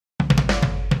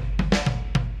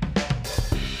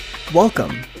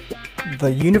Welcome.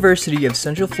 The University of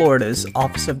Central Florida's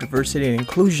Office of Diversity and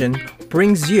Inclusion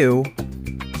brings you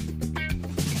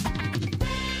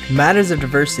Matters of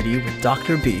Diversity with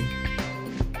Dr. B,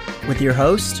 with your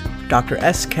host, Dr.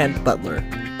 S. Kent Butler.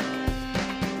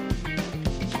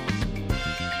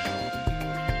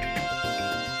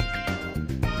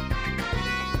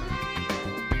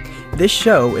 This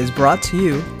show is brought to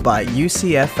you by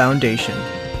UCF Foundation.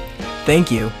 Thank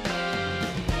you.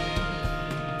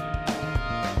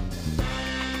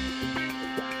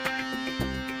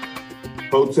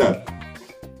 Hotep.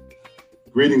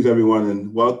 Greetings, everyone,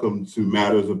 and welcome to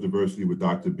Matters of Diversity with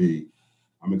Dr. B.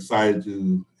 I'm excited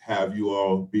to have you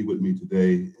all be with me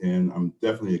today, and I'm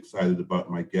definitely excited about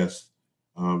my guest,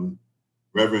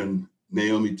 Reverend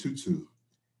Naomi Tutu.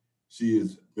 She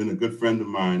has been a good friend of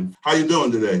mine. How you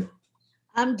doing today?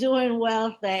 I'm doing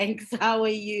well, thanks. How are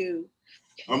you?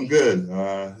 I'm good.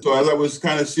 So as I was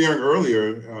kind of sharing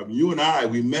earlier, you and I,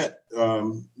 we met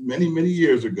many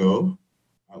years ago.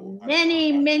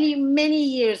 Many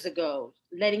years ago,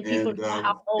 letting people know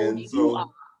how old you are.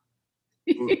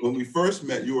 When we first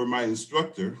met, you were my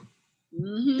instructor.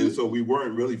 Mm-hmm. And so we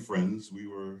weren't really friends. We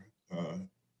were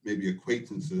maybe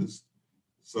acquaintances.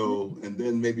 So, and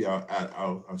then maybe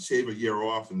I'll shave a year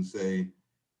off and say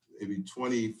maybe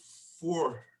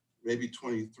 24, maybe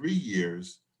 23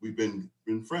 years, we've been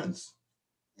friends.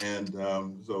 And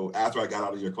so after I got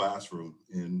out of your classroom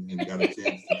and got a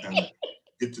chance to kind of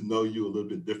get to know you a little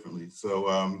bit differently. So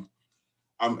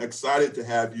I'm excited to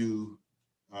have you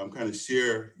kind of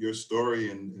share your story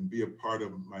and be a part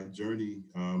of my journey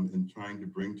in trying to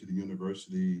bring to the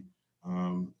university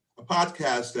a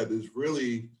podcast that is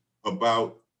really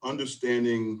about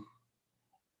understanding,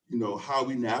 how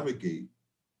we navigate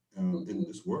in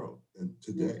this world and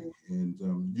today. And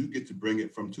you get to bring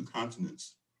it from two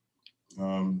continents.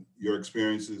 Your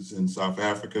experiences in South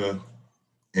Africa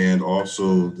and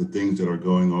also the things that are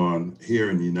going on here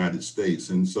in the United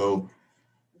States. And so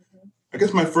I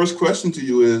guess my first question to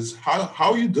you is, how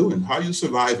are you doing? How are you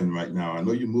surviving right now? I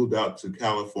know you moved out to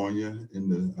California in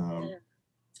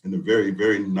the very,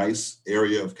 very nice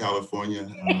area of California.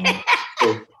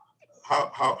 So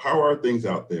how are things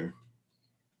out there?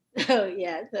 Oh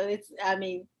yeah. So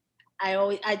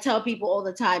I tell people all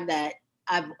the time that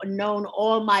I've known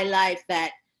all my life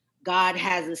that God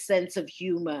has a sense of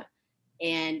humor.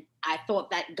 And I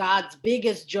thought that God's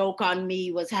biggest joke on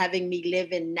me was having me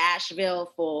live in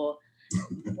Nashville for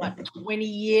 20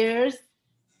 years.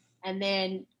 And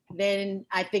then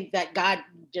I think that God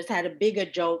just had a bigger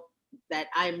joke that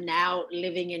I'm now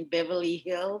living in Beverly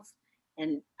Hills.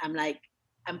 And I'm like,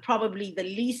 I'm probably the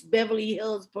least Beverly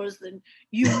Hills person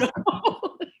you know.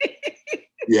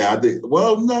 Yeah, I think.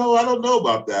 Well, no, I don't know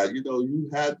about that.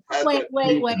 You had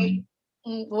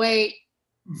Wait.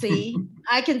 See,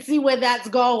 I can see where that's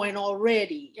going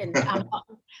already, and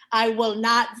I will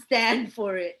not stand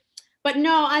for it. But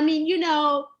no, I mean,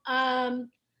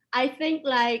 I think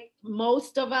like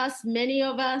most of us, many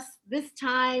of us, this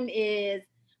time is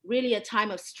really a time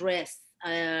of stress.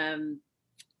 I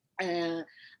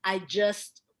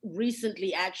just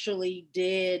recently actually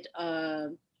did a,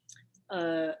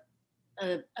 a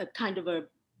kind of a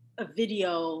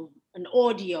video, an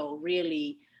audio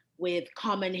really, with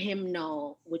Common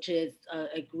Hymnal, which is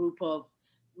a group of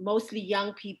mostly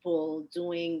young people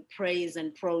doing praise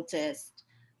and protest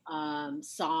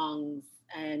songs.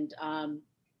 And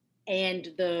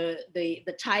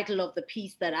the title of the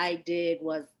piece that I did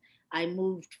was I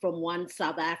moved from one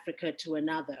South Africa to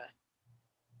another,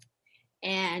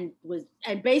 and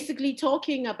basically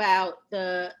talking about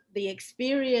the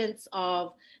experience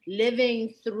of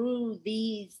living through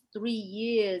these 3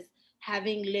 years,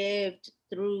 having lived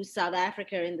through South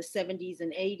Africa in the 70s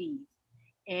and 80s,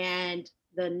 and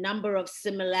the number of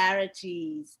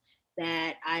similarities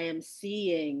that I am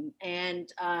seeing. And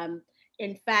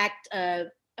in fact, a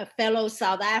fellow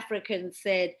South African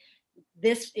said,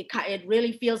 it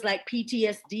really feels like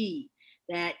PTSD,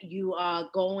 that you are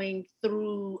going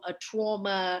through a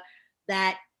trauma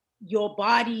that your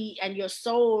body and your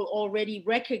soul already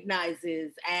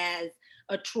recognizes as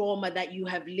a trauma that you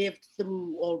have lived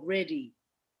through already.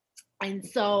 And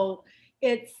so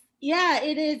it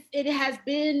has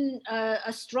been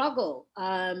a struggle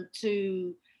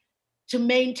to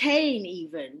maintain,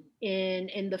 even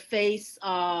in the face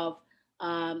of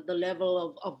the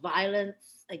level of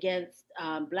violence against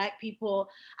Black people.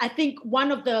 I think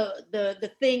one of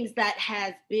the things that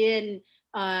has been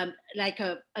like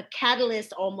a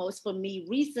catalyst almost for me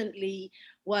recently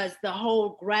was the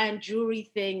whole grand jury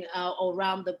thing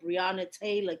around the Breonna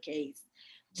Taylor case.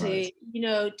 Right.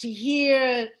 To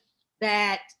hear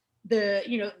that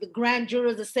the grand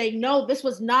jurors are saying, no, this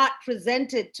was not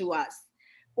presented to us.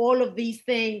 All of these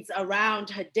things around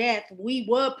her death, we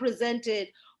were presented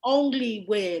only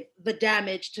with the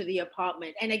damage to the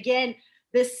apartment. And again,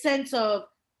 this sense of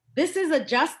this is a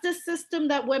justice system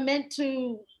that we're meant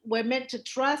to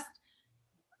trust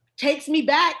takes me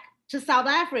back to South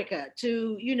Africa,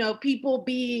 to people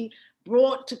being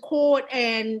brought to court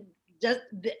and just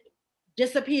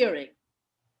disappearing.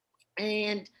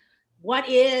 And what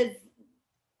is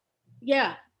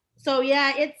yeah. So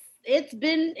yeah, it's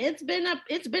been a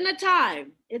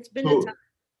time. It's been a time.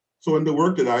 So in the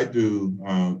work that I do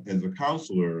as a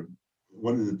counselor,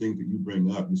 one of the things that you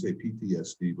bring up, you say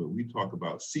PTSD, but we talk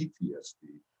about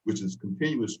CTSD, which is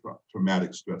continuous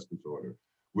traumatic stress disorder,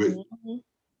 which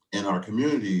in our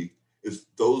community is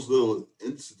those little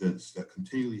incidents that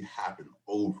continually happen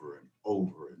over and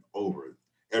over and over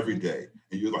every day.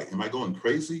 And you're like, am I going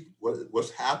crazy?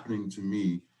 What's happening to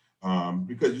me?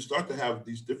 Because you start to have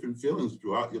these different feelings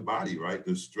throughout your body, right?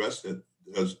 There's stress that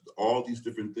does all these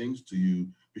different things to you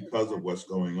because of what's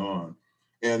going on.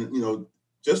 And,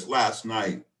 just last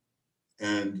night,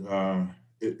 and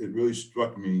it really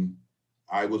struck me.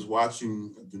 I was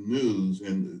watching the news,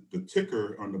 and the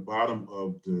ticker on the bottom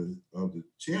of the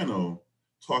channel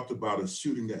talked about a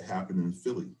shooting that happened in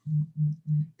Philly.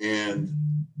 And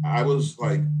I was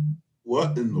like,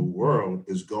 what in the world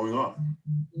is going on?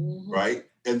 Right?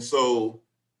 And so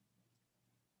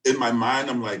in my mind,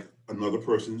 I'm like, another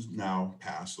person's now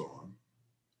passed on.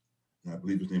 And I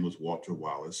believe his name was Walter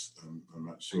Wallace. I'm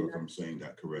not sure if I'm saying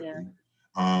that correctly.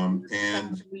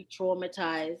 And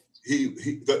re-traumatized.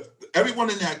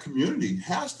 Everyone in that community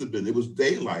has to have been. It was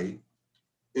daylight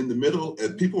in the middle,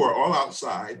 and people were all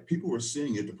outside. People were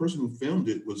seeing it. The person who filmed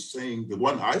it was saying, the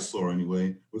one I saw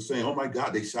anyway, was saying, "Oh my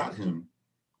God, they shot him.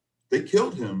 They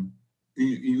killed him."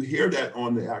 You hear that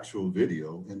on the actual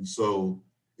video, and so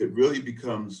it really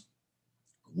becomes,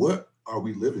 what are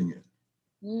we living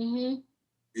in?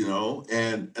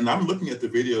 And I'm looking at the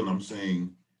video and I'm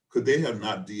saying, could they have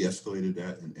not de-escalated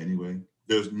that in any way?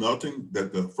 There's nothing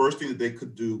that the first thing that they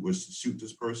could do was to shoot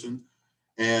this person.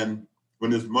 And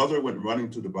when his mother went running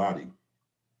to the body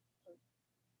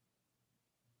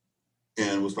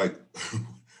and was like,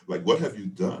 like, what have you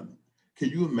done? Can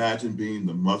you imagine being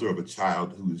the mother of a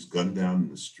child who is gunned down in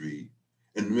the street?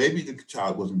 And maybe the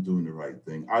child wasn't doing the right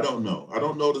thing. I don't know. I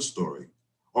don't know the story.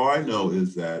 All I know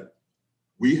is that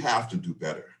we have to do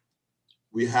better.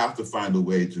 We have to find a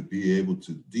way to be able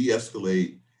to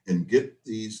de-escalate and get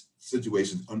these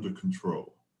situations under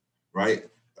control, right?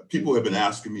 People have been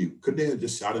asking me, could they have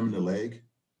just shot him in the leg?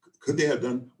 Could they have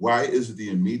done, why is it the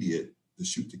immediate, the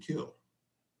shoot to kill?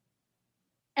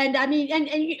 And I mean,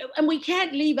 and we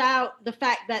can't leave out the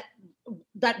fact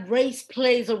that race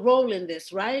plays a role in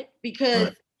this, right?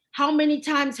 Because how many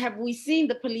times have we seen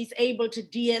the police able to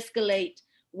de-escalate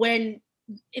when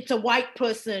it's a white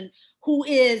person who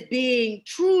is being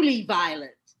truly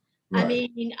violent? Right. I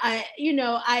mean,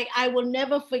 I will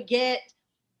never forget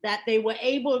that they were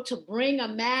able to bring a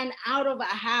man out of a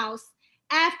house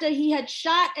after he had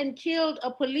shot and killed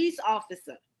a police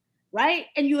officer, right?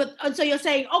 And so you're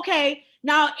saying, okay,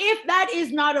 now if that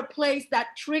is not a place that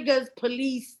triggers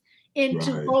police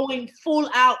into going full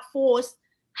out force,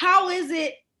 how is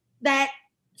it that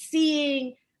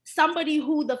seeing somebody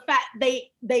who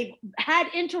they've had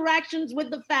interactions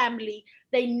with the family,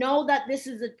 they know that this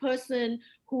is a person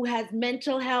who has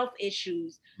mental health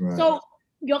issues. Right. So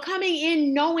you're coming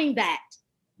in knowing that,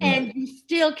 and you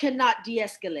still cannot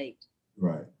de-escalate.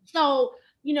 Right. So,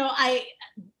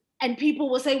 and people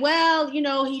will say, well,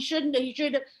 he should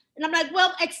have. And I'm like,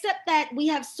 well, except that we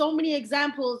have so many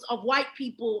examples of white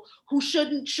people who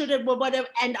should have, whatever,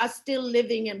 and are still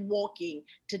living and walking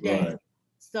today. Right.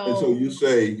 So you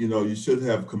say, you should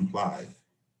have complied.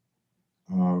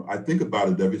 I think about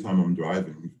it every time I'm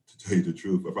driving, to tell you the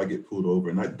truth. If I get pulled over,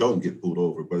 and I don't get pulled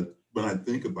over, but when I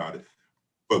think about it,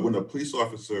 but when a police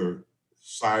officer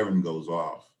siren goes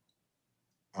off,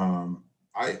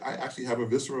 I actually have a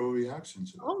visceral reaction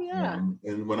to it. Oh yeah.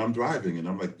 And when I'm driving, and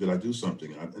I'm like, did I do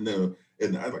something? And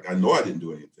I know I didn't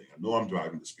do anything. I know I'm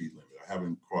driving the speed limit. I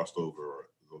haven't crossed over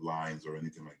the lines or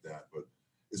anything like that. But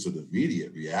it's an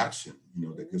immediate reaction,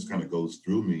 that just kind of goes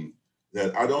through me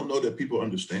that I don't know that people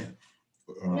understand.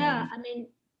 Yeah, I mean,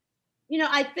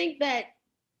 I think that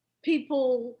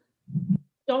people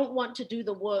don't want to do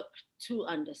the work to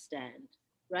understand,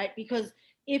 right? Because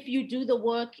if you do the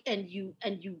work and you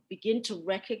begin to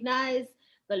recognize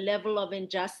the level of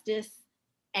injustice,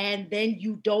 and then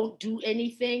you don't do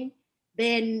anything,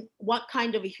 then what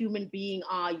kind of a human being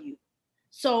are you?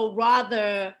 So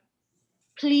rather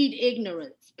plead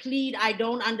ignorance, plead I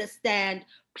don't understand,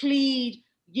 plead,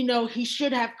 he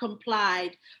should have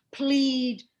complied,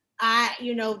 plead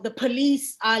the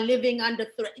police are living under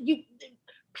threat. You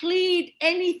plead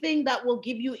anything that will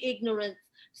give you ignorance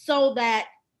so that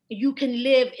you can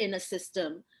live in a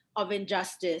system of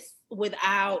injustice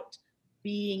without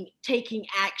taking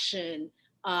action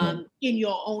in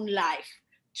your own life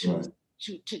to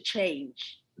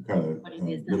change. To kind of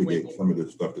mitigate some of the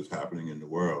stuff that's happening in the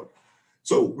world.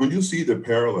 So when you see the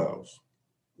parallels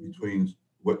between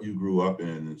what you grew up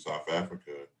in South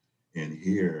Africa and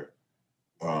here,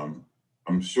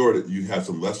 I'm sure that you had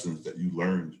some lessons that you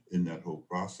learned in that whole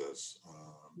process.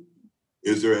 Are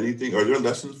there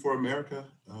lessons for America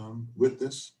with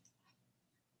this?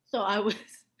 So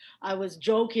I was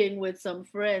joking with some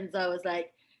friends. I was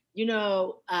like,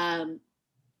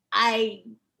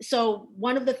 so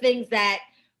one of the things that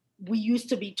we used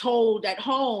to be told at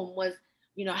home was,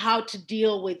 how to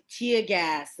deal with tear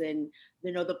gas and,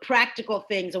 the practical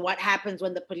things and what happens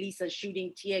when the police are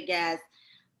shooting tear gas.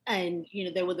 And,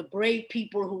 there were the brave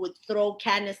people who would throw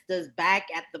canisters back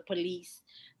at the police,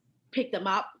 pick them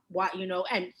up,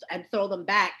 and throw them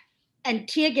back. And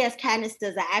tear gas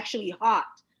canisters are actually hot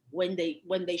when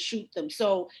they shoot them.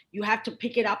 So you have to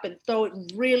pick it up and throw it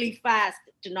really fast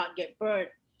to not get burnt.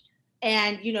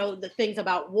 And, the things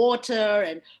about water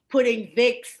and putting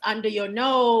Vicks under your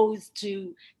nose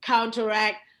to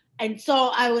counteract. And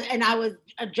so I was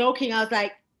joking. I was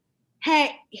like,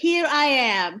 hey, here I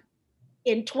am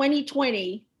in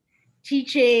 2020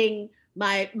 teaching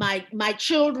my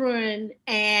children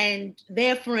and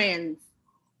their friends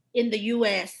in the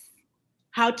US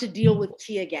how to deal with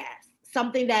tear gas,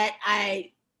 something that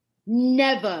I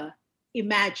never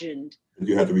imagined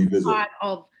you have to revisit part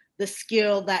of the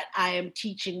skill that I am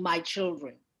teaching my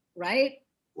children, right?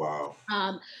 Wow.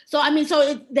 So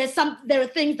there are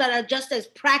things that are just as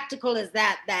practical as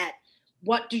that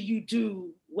what do you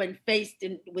do when faced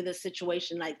with a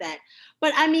situation like that?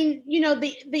 But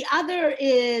the other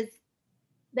is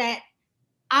that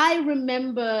I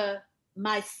remember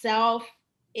myself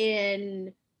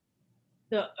in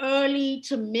the early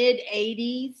to mid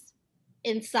 80s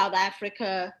in South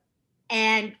Africa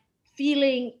and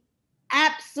feeling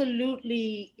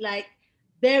absolutely like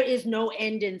there is no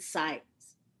end in sight,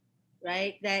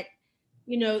 right? That,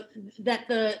 that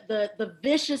the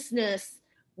viciousness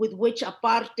with which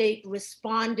apartheid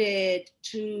responded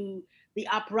to the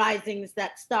uprisings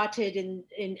that started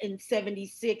in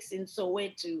 76 in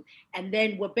Soweto, and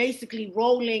then were basically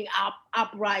rolling up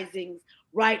uprisings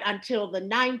right until the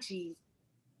 90s,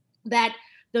 that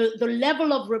the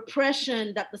level of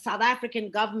repression that the South African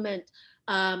government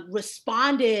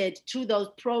responded to those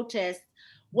protests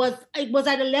was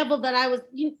at a level that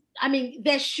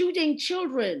they're shooting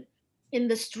children in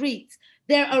the streets.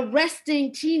 They're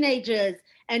arresting teenagers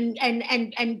and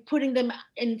putting them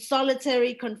in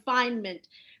solitary confinement.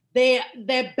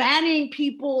 They're banning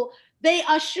people. They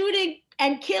are shooting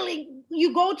and killing.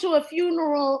 You go to a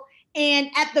funeral, and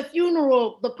at the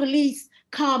funeral, the police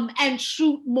come and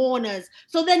shoot mourners.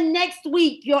 So then next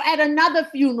week, you're at another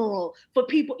funeral for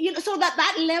people. So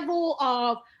that level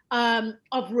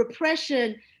of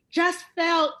repression just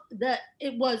felt that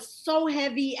it was so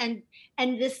heavy, and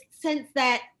this sense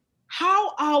that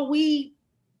how are we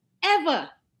ever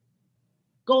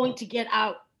going to get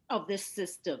out of this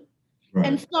system? Right.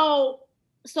 And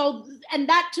and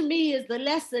that to me is the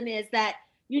lesson, is that,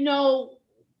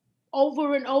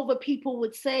 over and over people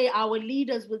would say, our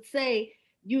leaders would say,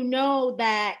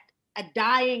 that a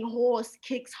dying horse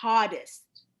kicks hardest.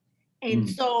 And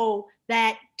so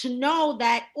that to know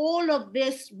that all of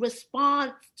this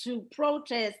response to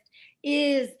protest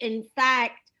is in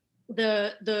fact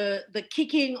the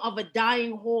kicking of a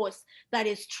dying horse that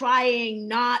is trying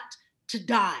not to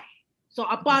die. So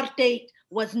apartheid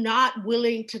was not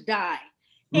willing to die.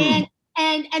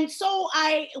 And so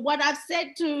what I've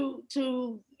said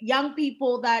to young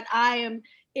people that I am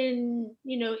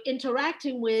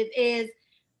interacting with is,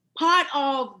 part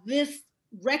of this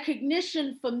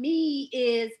recognition for me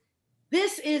is,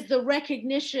 this is the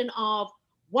recognition of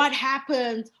what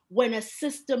happens when a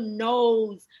system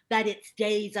knows that its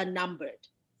days are numbered,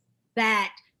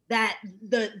 that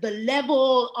the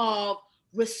level of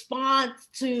response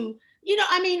to,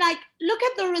 look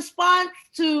at the response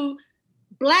to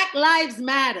Black Lives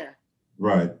Matter.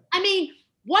 Right.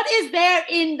 What is there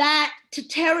in that to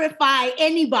terrify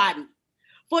anybody?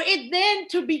 For it then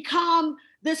to become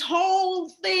this whole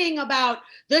thing about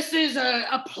this is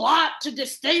a plot to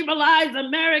destabilize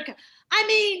America.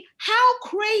 How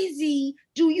crazy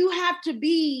do you have to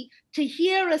be to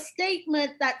hear a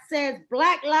statement that says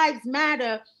Black Lives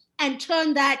Matter and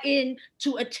turn that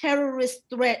into a terrorist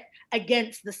threat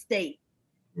against the state.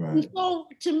 Right. And so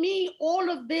to me, all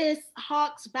of this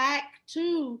harks back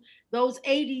to those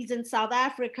 80s in South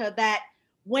Africa, that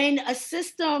when a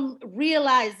system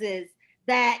realizes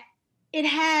that it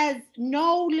has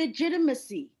no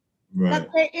legitimacy, Right.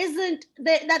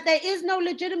 that there is no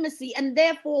legitimacy, and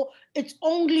therefore its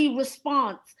only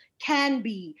response can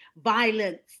be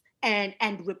violence and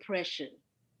repression.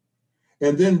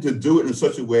 And then to do it in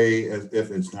such a way as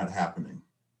if it's not happening,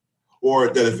 or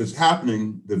that if it's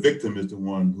happening, the victim is the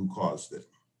one who caused it.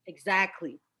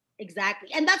 Exactly.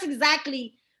 And that's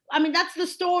exactly, I mean, that's the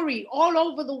story all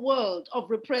over the world of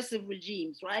repressive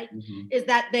regimes, right? Mm-hmm. Is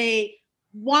that they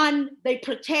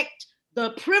protect the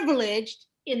privileged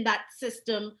in that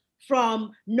system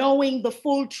from knowing the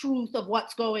full truth of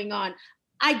what's going on.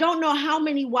 I don't know how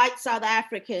many white South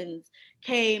Africans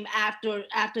came after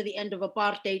the end of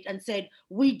apartheid and said,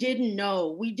 we didn't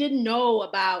know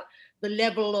about the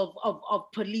level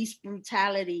of police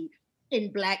brutality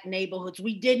in Black neighborhoods.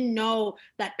 We didn't know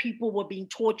that people were being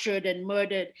tortured and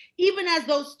murdered, even as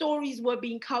those stories were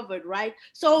being covered, right?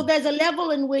 So there's a level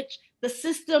in which the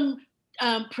system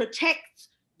protects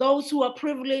those who are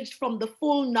privileged from the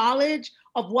full knowledge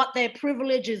of what their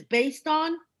privilege is based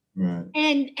on, right,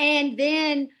 and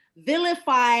then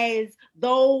vilifies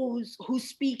those who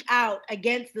speak out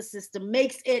against the system,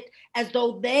 makes it as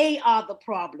though they are the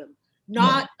problem,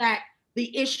 not that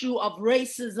the issue of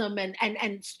racism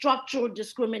and structural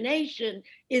discrimination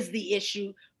is the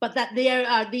issue, but that there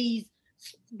are these,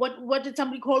 what did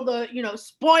somebody call the,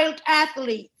 spoiled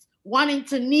athletes wanting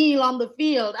to kneel on the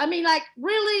field. I mean, like,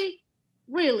 really,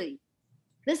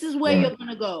 this is where you're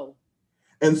gonna go.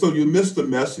 And so you miss the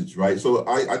message, right? So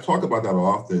I talk about that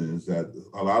often, is that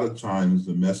a lot of times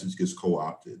the message gets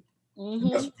co-opted. Mm-hmm.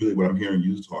 And that's really what I'm hearing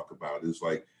you talk about, is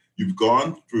like, you've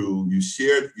gone through, you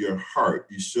shared your heart,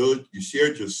 you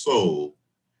shared your soul,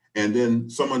 and then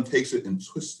someone takes it and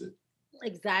twists it.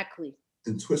 Exactly.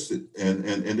 And twists it, and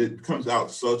it comes out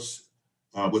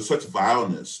with such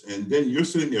violence. And then you're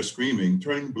sitting there screaming,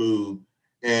 turning blue,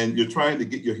 and you're trying to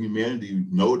get your humanity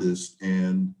noticed,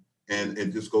 and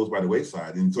it just goes by the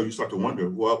wayside. And so you start to wonder,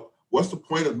 well, what's the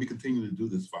point of me continuing to do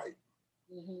this fight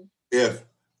if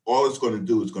all it's going to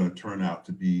do is going to turn out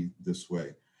to be this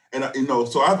way? And,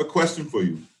 so I have a question for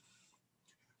you.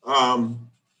 A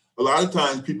lot of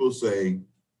times people say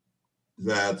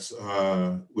that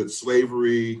with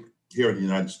slavery here in the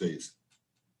United States,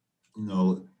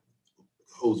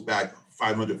 goes back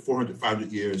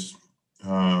 400 years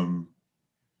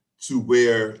to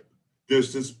where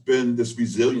there's been this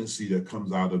resiliency that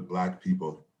comes out of Black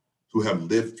people who have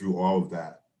lived through all of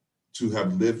that, to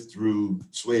have lived through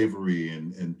slavery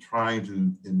and trying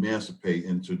to emancipate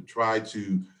and to try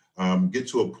to get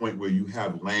to a point where you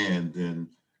have land and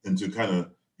to kind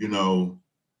of,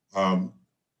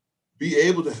 be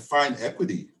able to find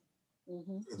equity.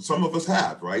 Mm-hmm. And some of us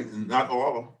have, right? And not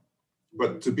all,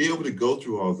 but to be able to go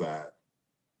through all that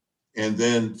and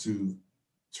then to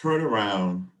turn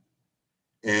around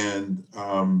and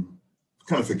kind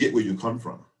of forget where you come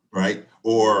from, right?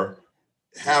 Or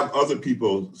have other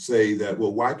people say that,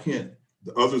 well, why can't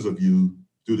the others of you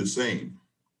do the same?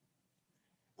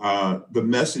 The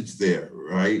message there,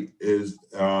 right, is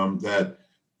that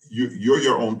you're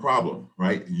your own problem,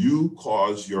 right? You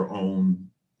cause your own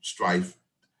strife.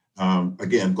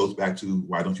 Again, goes back to,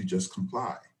 why don't you just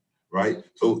comply, right?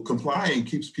 So complying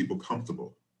keeps people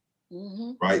comfortable,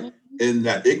 right? In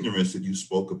that ignorance that you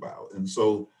spoke about. And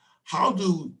so what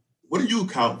do you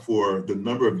account for the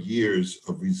number of years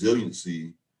of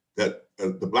resiliency that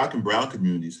the Black and brown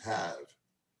communities have,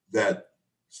 that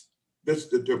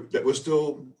we're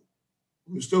still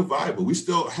viable? We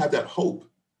still have that hope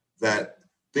that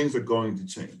things are going to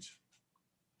change.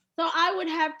 So I would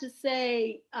have to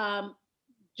say,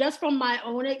 just from my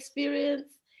own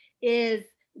experience, is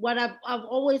what I've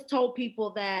always told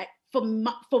people, that for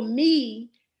me,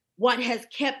 what has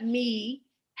kept me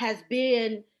has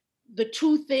been the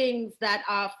two things that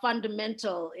are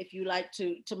fundamental, if you like,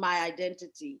 to my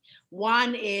identity.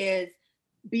 One is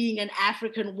being an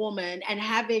African woman and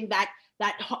having that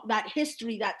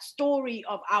history, that story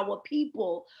of our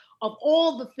people, of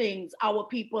all the things our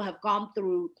people have gone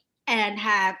through and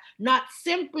have not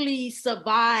simply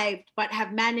survived, but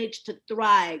have managed to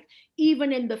thrive,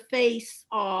 even in the face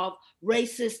of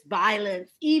racist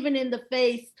violence, even in the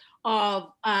face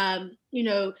of,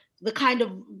 the kind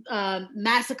of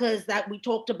massacres that we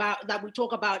talk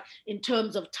about in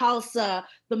terms of Tulsa,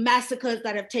 the massacres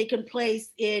that have taken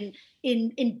place in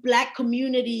Black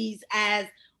communities, as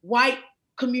white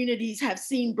communities have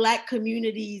seen Black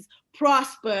communities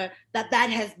prosper, that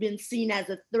has been seen as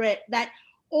a threat. That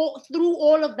through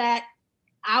all of that,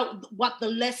 what the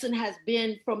lesson has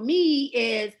been for me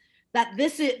is that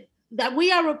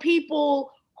we are a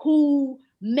people who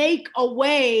make a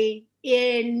way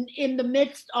in the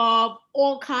midst of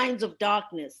all kinds of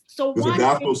darkness. So there's a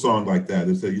gospel song like that.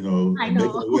 It's a, I make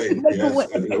know. it away.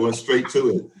 Yes, I went straight to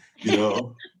it,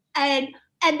 and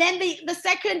then the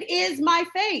second is my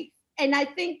faith. And I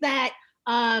think that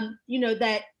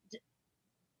that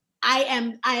I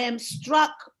am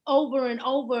struck over and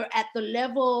over at the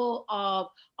level of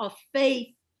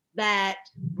faith that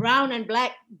brown and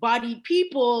black bodied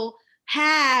people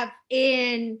have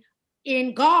in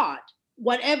God,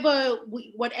 whatever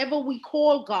we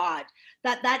call God,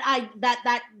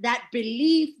 that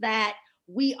belief that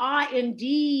we are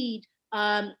indeed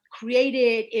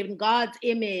created in God's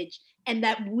image, and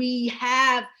that we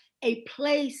have a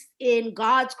place in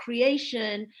God's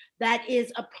creation that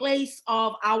is a place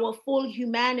of our full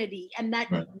humanity, and that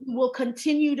we will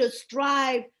continue to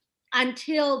strive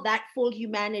until that full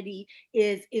humanity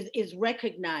is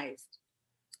recognized.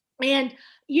 And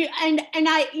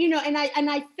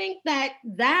I think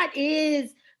that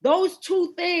is, those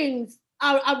two things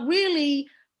are really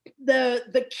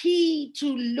the key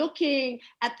to looking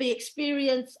at the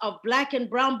experience of Black and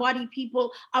brown bodied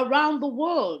people around the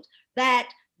world, that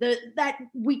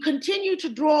we continue to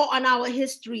draw on our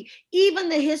history, even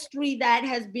the history that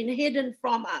has been hidden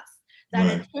from us,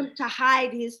 that attempt to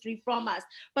hide history from us,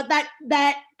 but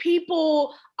that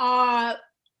people are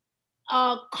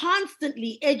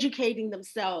constantly educating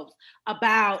themselves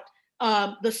about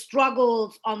the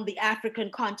struggles on the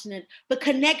African continent, the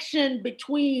connection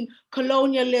between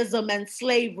colonialism and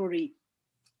slavery,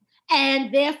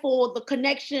 and therefore the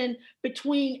connection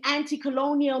between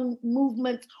anti-colonial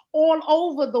movements all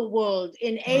over the world,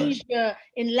 in Asia,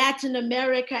 in Latin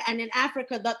America, and in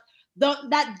Africa,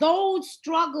 that those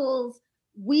struggles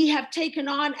we have taken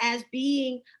on as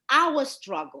being our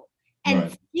struggle.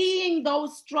 And seeing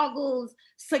those struggles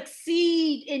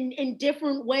succeed in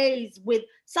different ways,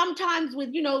 sometimes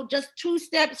with just 2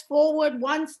 steps forward,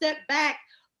 1 step back,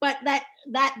 but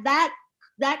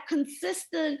that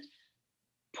consistent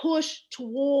push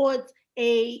towards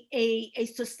a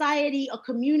society, a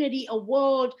community, a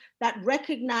world that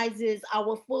recognizes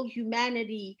our full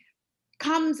humanity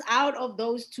comes out of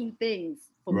those 2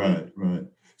 things. Right.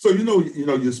 So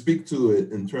you speak to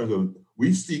it in terms of,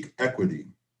 we seek equity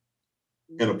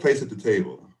and a place at the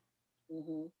table,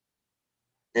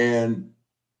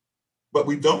 but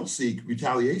we don't seek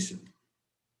retaliation.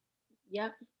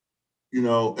 Yep. In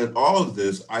all of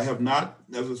this, I have not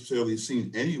necessarily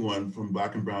seen anyone from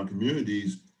Black and brown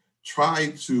communities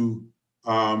try to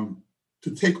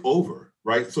take over,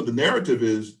 right? So the narrative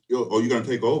is, you're going to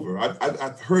take over.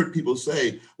 I've heard people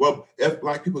say, well, if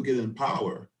Black people get in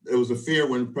power, there was a fear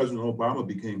when President Obama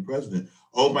became president.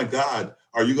 Oh my God,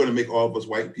 are you going to make all of us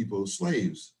white people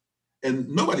slaves? And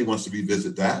nobody wants to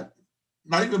revisit that.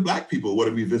 Not even Black people want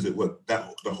to revisit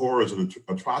the horrors and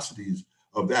atrocities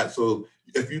of that. So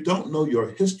if you don't know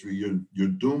your history, you're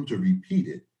doomed to repeat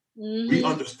it. We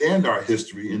understand our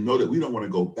history and know that we don't want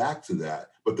to go back to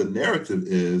that. But the narrative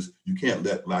is, you can't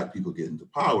let Black people get into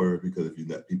power, because if you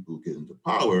let people get into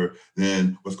power,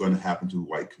 then what's going to happen to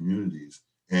white communities?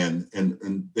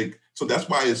 So that's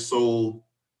why it's so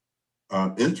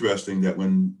interesting that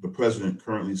when the president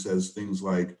currently says things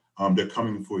like, they're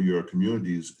coming for your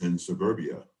communities in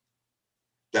suburbia,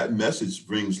 that message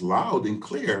rings loud and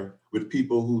clear with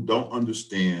people who don't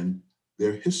understand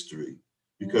their history,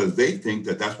 because they think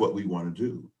that that's what we want to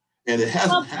do. And it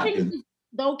hasn't happened.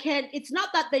 Though, Ken, it's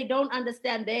not that they don't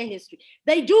understand their history.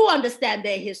 They do understand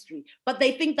their history, but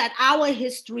they think that our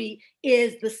history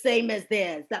is the same as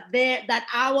theirs, that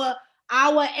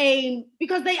our aim,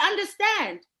 because they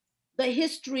understand the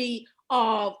history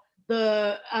of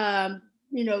the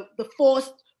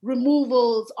forced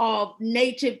removals of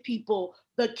Native people,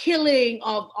 the killing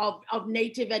of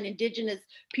Native and Indigenous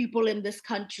people in this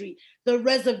country, the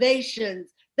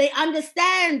reservations. They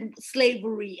understand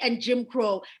slavery and Jim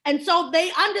Crow. And so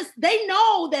they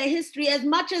know their history, as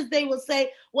much as they will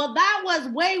say, well, that was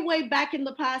way, way back in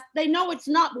the past. They know it's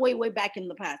not way, way back in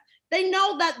the past. They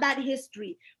know that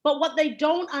history. But what they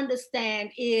don't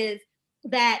understand is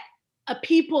that a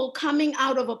people coming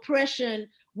out of oppression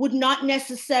would not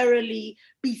necessarily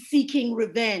be seeking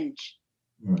revenge,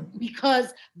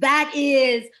 because that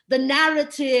is the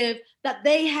narrative that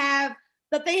they have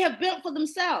built for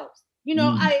themselves.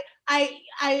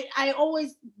 I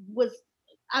always was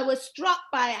struck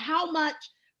by how much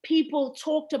people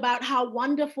talked about how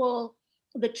wonderful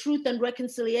the Truth and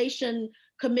Reconciliation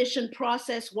commission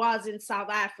process was in South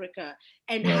Africa,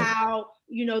 and Right. how,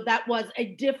 that was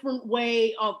a different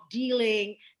way of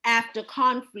dealing after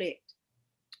conflict.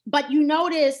 But you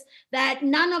notice that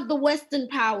none of the Western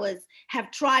powers have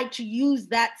tried to use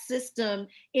that system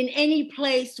in any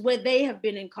place where they have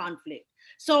been in conflict.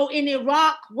 So in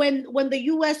Iraq, when the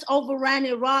US overran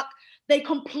Iraq, they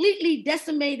completely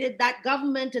decimated that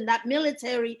government and that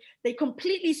military. They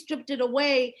completely stripped it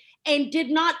away and did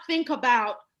not think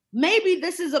about, maybe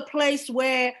this is a place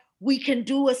where we can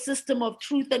do a system of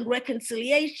truth and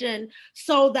reconciliation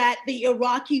so that the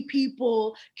Iraqi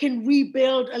people can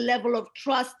rebuild a level of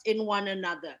trust in one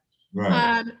another.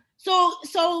 Right. So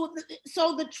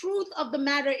the truth of the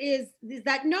matter is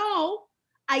that no,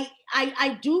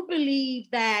 I do believe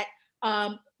that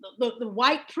the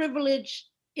white privilege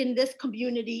in this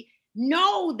community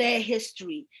know their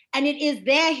history, and it is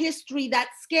their history that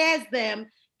scares them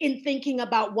in thinking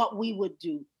about what we would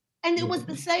do. And it was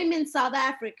the same in South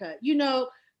Africa.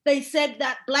 They said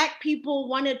that Black people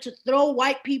wanted to throw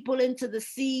white people into the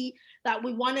sea, that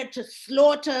we wanted to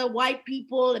slaughter white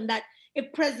people, and that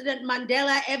if President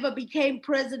Mandela ever became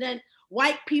president,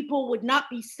 white people would not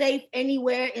be safe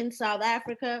anywhere in South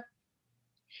Africa.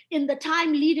 In the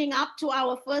time leading up to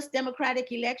our first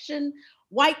democratic election,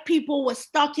 white people were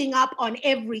stocking up on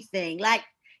everything, like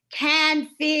canned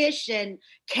fish and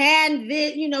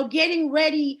getting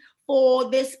ready for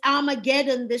this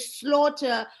Armageddon, this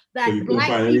slaughter that so you couldn't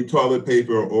find any toilet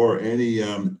paper or any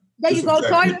there you go,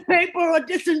 toilet paper or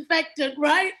disinfectant,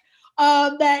 right?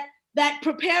 That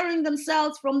preparing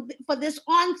themselves for this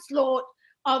onslaught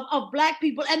of Black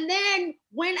people. And then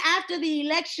when after the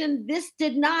election this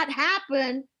did not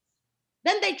happen,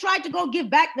 then they tried to go give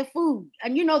back the food.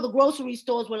 And the grocery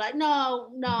stores were like, no,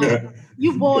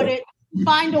 you bought it.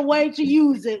 Find a way to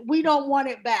use it. We don't want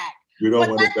it back. We don't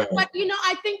want it back. But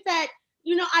I think that,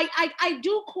 I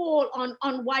do call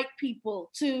on white people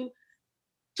to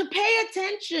pay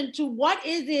attention to what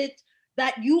is it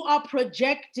that you are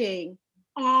projecting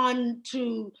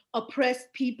onto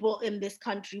oppressed people in this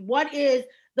country. What is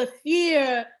the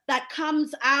fear that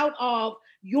comes out of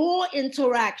your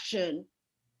interaction,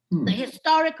 the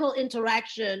historical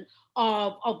interaction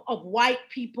of white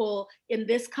people in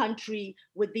this country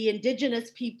with the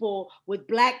indigenous people, with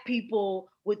Black people,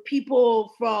 with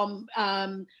people from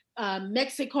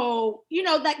Mexico,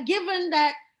 that given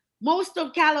that most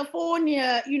of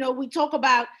California, we talk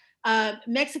about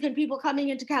Mexican people coming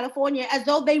into California as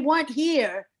though they weren't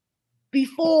here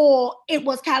before it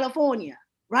was California,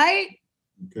 right?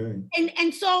 Okay.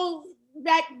 And so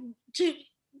that to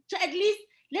at least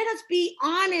let us be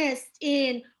honest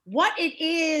in what it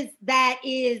is that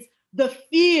is the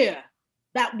fear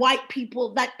that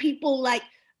people like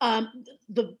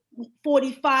the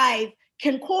 45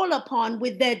 can call upon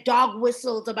with their dog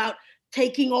whistles about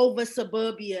taking over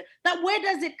suburbia. That where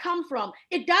does it come from?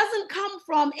 It doesn't come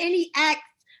from any acts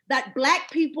that Black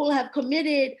people have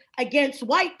committed against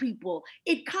white people.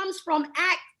 It comes from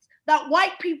acts that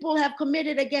white people have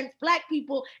committed against Black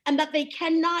people, and that they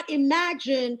cannot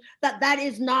imagine that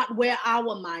is not where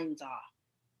our minds are.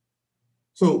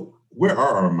 So where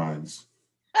are our minds?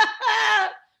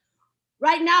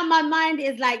 Right now, my mind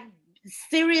is like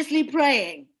seriously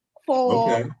praying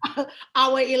for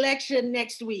our election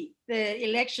next week, the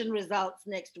election results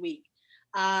next week.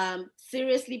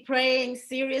 Seriously praying,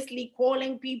 seriously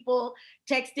calling people,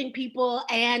 texting people,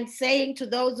 and saying to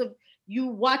those of you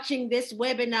watching this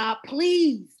webinar,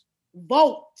 please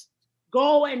vote.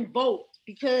 Go and vote,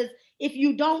 because if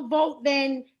you don't vote,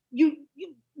 then you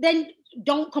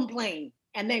don't complain,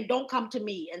 and then don't come to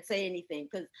me and say anything,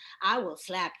 because I will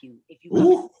slap you if you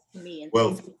come to me and say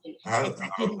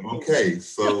something. Okay,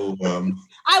 so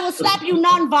I will slap you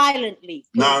non-violently.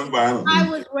 Non-violently. I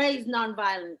was raised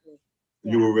non-violently.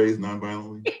 You were raised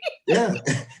non-violently? Yeah,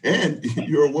 and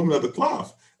you're a woman of the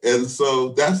cloth. And so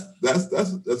that's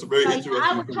a very interesting.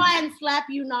 I would try and slap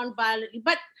you non-violently,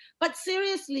 but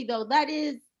seriously though, that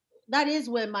is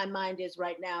where my mind is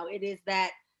right now. It is that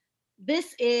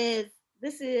this is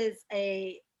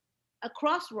a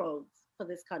crossroads for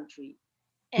this country,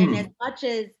 and as much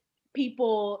as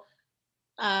people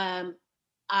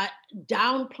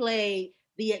downplay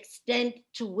the extent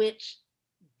to which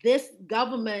this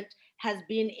government has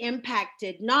been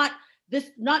impacted, not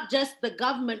just the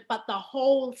government, but the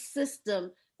whole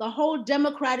system, the whole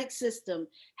democratic system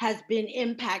has been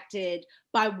impacted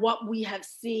by what we have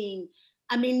seen.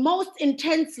 I mean, most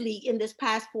intensely in this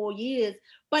past 4 years,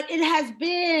 but it has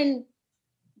been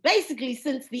basically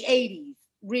since the 80s,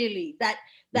 really, that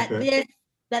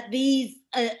these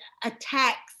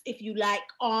attacks, if you like,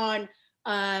 on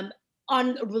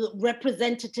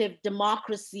representative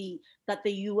democracy that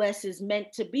the US is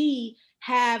meant to be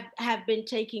have been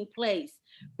taking place,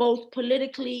 both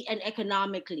politically and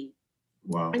economically.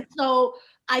 Wow. And so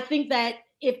I think that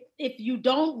if you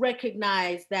don't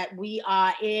recognize that we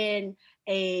are in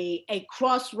a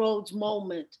crossroads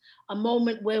moment, a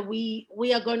moment where we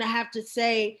are going to have to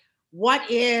say, what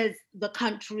is the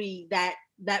country that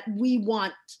we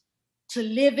want to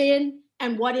live in,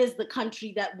 and what is the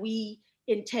country that we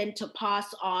intend to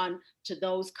pass on to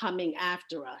those coming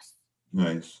after us?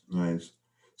 Nice, nice.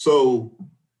 So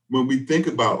when we think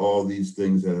about all these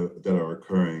things that are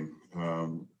occurring,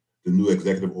 the new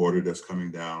executive order that's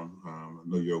coming down, I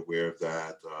know you're aware of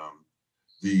that,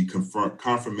 the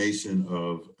confirmation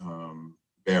of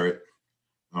Barrett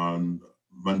on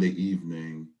Monday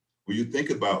evening. When you think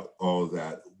about all of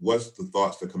that, what's the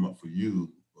thoughts that come up for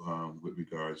you with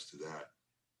regards to that?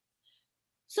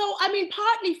 So, I mean,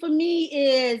 partly for me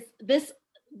is this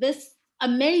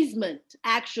amazement,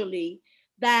 actually,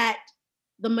 that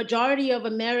the majority of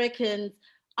Americans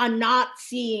are not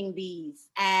seeing these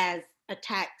as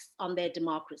attacks on their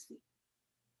democracy.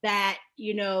 That,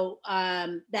 you know,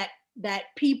 that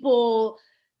people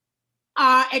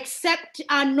are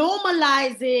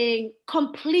normalizing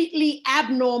completely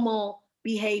abnormal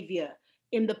behavior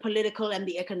in the political and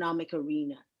the economic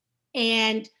arena.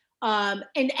 And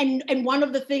one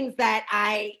of the things that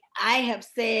I have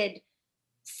said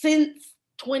since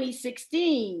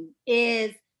 2016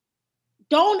 is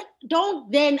don't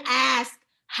then ask,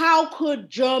 how could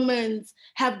Germans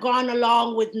have gone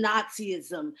along with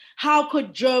Nazism? How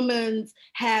could Germans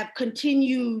have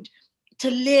continued to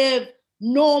live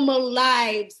normal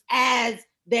lives as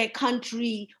their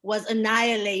country was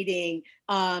annihilating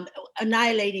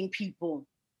people?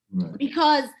 Right.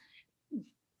 Because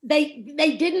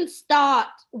they didn't start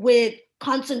with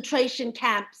concentration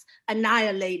camps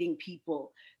annihilating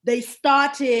people. They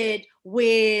started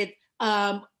with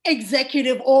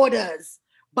executive orders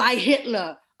by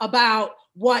Hitler about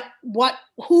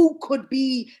who could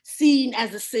be seen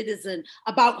as a citizen,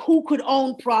 about who could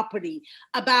own property,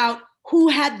 about who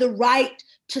had the right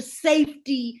to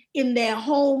safety in their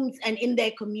homes and in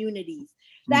their communities.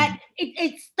 That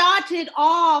it started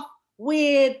off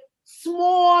with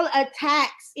small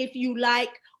attacks, if you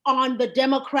like, on the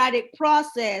democratic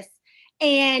process.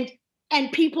 And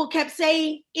people kept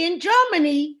saying, in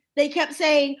Germany, they kept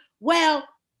saying, well,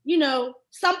 you know,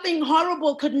 something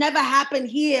horrible could never happen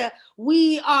here.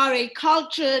 We are a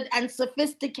cultured and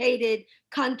sophisticated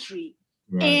country.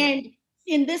 Right. And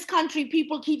in this country,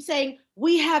 people keep saying,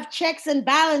 we have checks and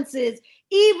balances,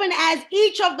 even as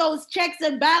each of those checks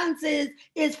and balances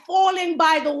is falling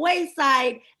by the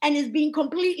wayside and is being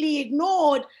completely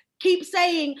ignored. Keep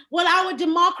saying, well, our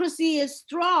democracy is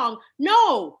strong.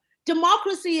 No,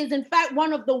 democracy is in fact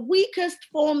one of the weakest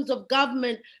forms of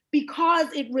government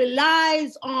because it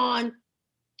relies on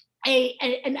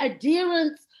an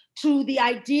adherence to the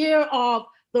idea of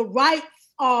the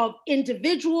rights of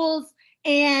individuals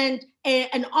and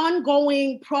an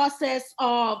ongoing process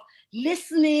of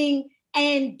listening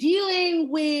and dealing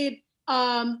with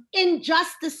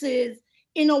injustices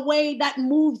in a way that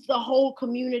moves the whole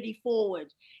community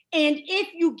forward. And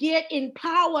if you get in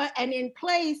power and in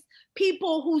place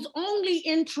people whose only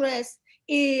interest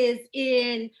is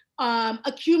in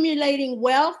accumulating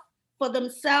wealth for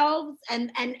themselves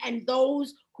and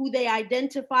those who they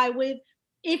identify with,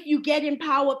 if you get in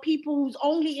power people whose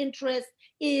only interest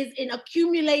is in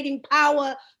accumulating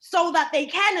power so that they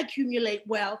can accumulate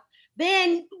wealth,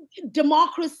 then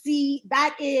democracy,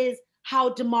 that is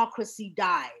how democracy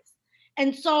dies.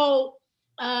 And so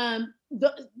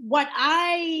what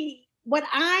I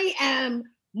am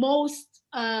most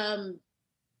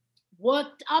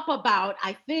worked up about,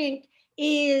 I think,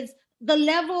 is the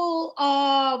level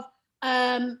of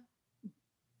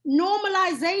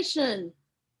normalization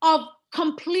of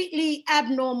completely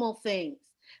abnormal things.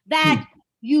 That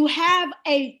you have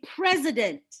a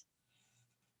president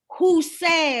who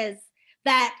says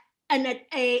that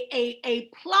a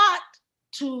plot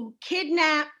to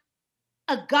kidnap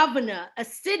a governor, a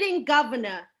sitting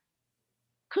governor,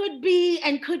 could be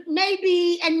and could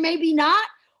maybe and maybe not.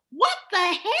 What the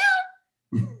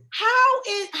hell?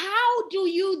 How do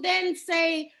you then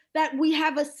say that we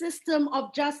have a system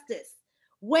of justice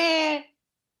where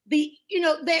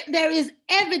there is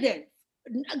evidence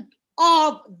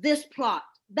of this plot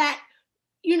that,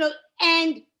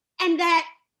 and that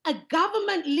a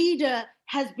government leader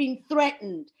has been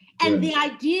threatened. And the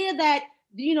idea that,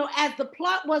 as the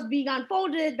plot was being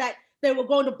unfolded, that they were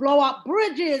going to blow up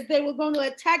bridges, they were going to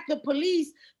attack the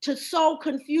police to sow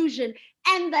confusion.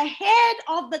 And the head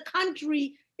of the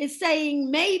country is saying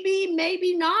maybe,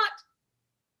 maybe not.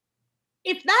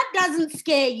 If that doesn't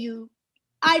scare you,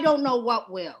 I don't know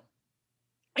what will.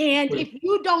 And if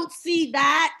you don't see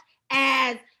that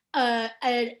as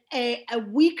a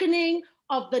weakening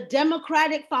of the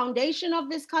democratic foundation of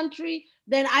this country,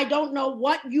 then I don't know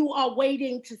what you are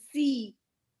waiting to see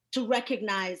to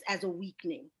recognize as a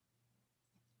weakening.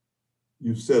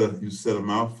 You said a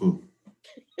mouthful.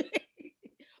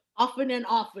 Often and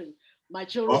often, my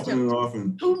children. Often and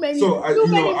often. Too many. So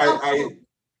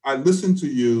I listen to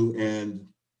you and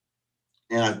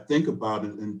I think about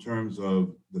it in terms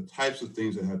of the types of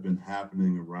things that have been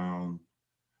happening around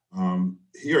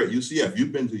here at UCF.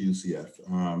 You've been to UCF,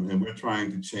 and we're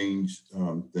trying to change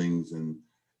things in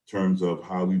terms of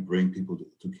how we bring people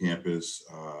to campus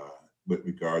with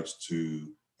regards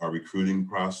to our recruiting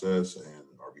process and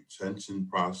our retention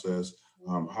process,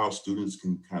 how students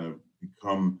can kind of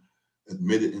become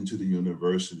admitted into the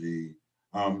university.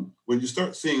 When you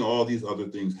start seeing all these other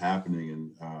things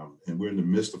happening, and we're in the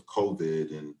midst of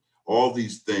COVID and all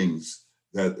these things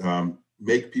that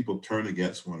make people turn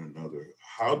against one another,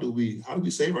 how do we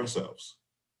save ourselves?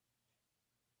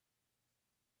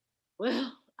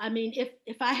 Well, I mean,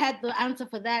 if I had the answer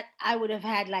for that, I would have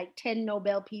had like 10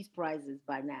 Nobel Peace Prizes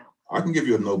by now. I can give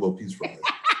you a Nobel Peace Prize.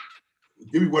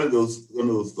 Give me one of those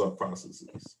thought processes.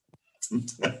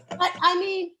 But I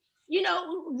mean, you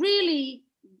know, really,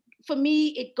 for me,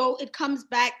 it comes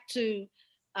back to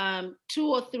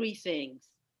 2 or 3 things.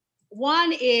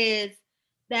 One is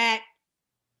that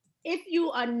if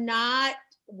you are not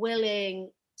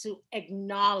willing to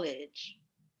acknowledge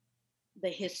the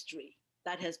history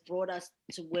that has brought us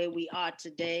to where we are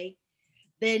today,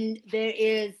 then there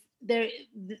is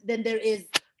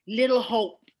little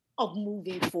hope of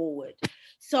moving forward.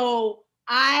 So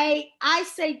I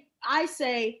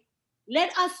say,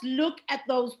 let us look at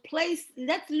those places.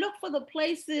 Let's look for the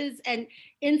places and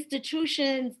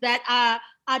institutions that are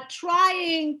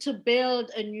trying to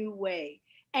build a new way,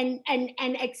 and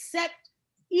accept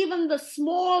even the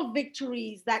small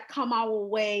victories that come our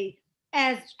way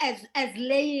as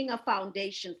laying a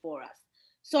foundation for us.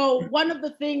 So one of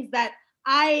the things that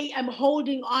I am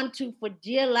holding on to for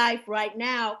dear life right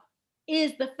now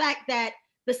is the fact that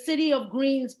the city of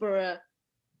Greensboro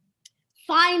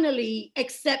finally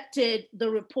accepted the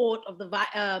report of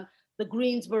the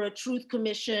Greensboro Truth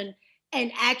Commission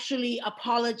and actually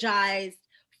apologized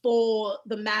for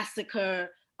the massacre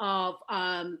of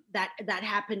that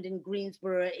happened in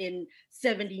Greensboro in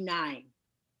 '79.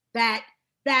 That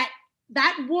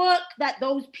work that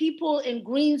those people in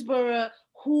Greensboro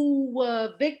who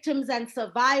were victims and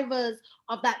survivors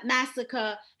of that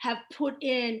massacre have put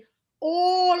in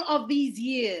all of these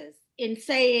years in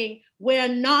saying, we're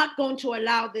not going to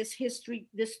allow this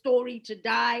story to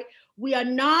die. We are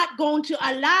not going to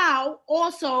allow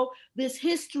also this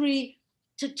history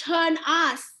to turn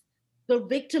us, the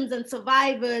victims and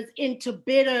survivors, into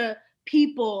bitter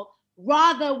people.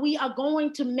 Rather, we are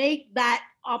going to make that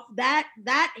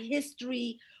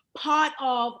history part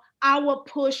of our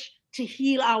push to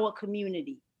heal our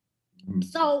community. Mm-hmm.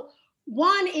 So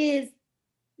one is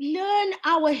learn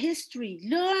our history,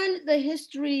 learn the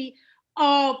history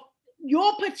of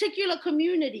your particular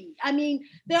community. I mean,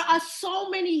 there are so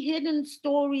many hidden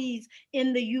stories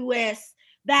in the US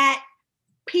that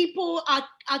people are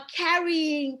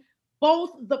carrying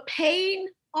both the pain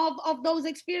of those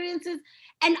experiences,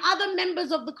 and other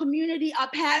members of the community are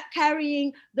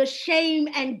carrying the shame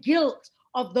and guilt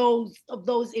of those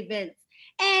events.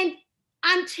 And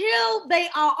until they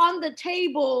are on the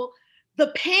table,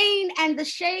 the pain and the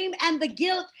shame and the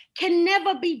guilt can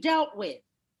never be dealt with.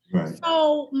 Right.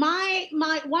 So my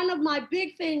one of my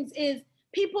big things is,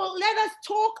 people, let us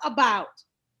talk about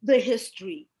the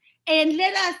history and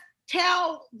let us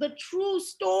tell the true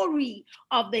story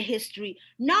of the history,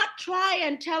 not try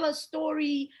and tell a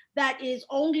story that is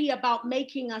only about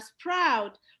making us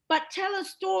proud, but tell a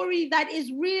story that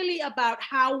is really about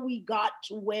how we got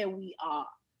to where we are.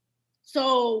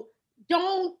 So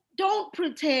don't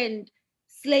pretend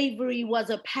slavery was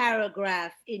a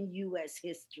paragraph in US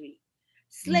history.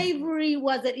 Slavery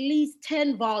was at least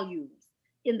 10 volumes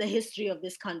in the history of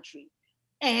this country.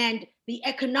 And the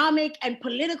economic and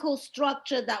political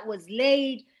structure that was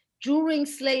laid during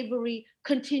slavery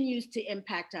continues to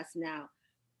impact us now.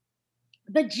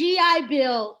 The GI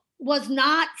Bill was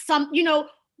not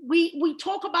we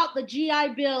talk about the GI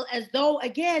Bill as though,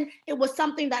 again, it was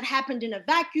something that happened in a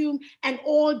vacuum and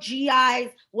all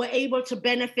GIs were able to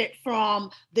benefit from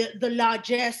the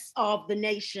largesse of the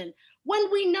nation.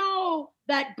 when we know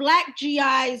that Black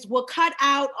GIs were cut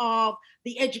out of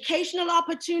the educational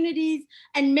opportunities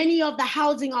and many of the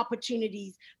housing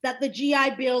opportunities that the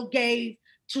GI Bill gave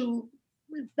to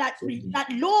that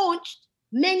launched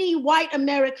many white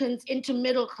Americans into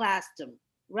middle classdom,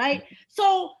 right?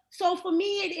 So for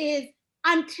me it is,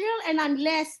 until and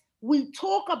unless we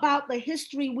talk about the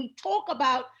history, we talk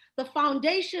about the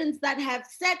foundations that have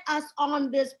set us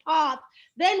on this path,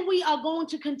 then we are going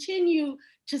to continue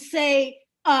to say,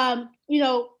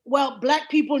 well, Black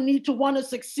people need to want to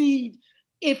succeed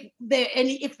if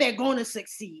they're going to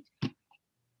succeed.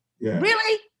 Yeah.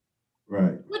 Really?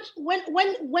 Right.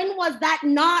 When was that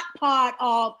not part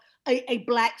of a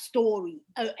Black story,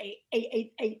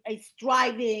 a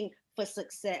striving for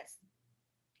success?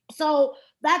 So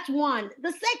that's one.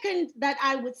 The second that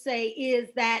I would say is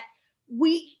that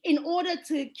we, in order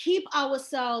to keep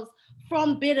ourselves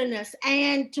from bitterness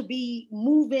and to be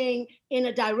moving in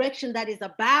a direction that is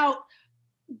about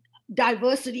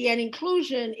diversity and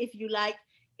inclusion, if you like,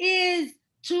 is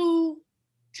to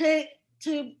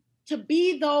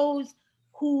be those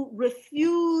who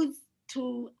refuse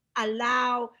to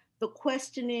allow the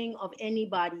questioning of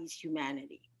anybody's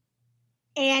humanity.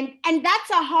 And that's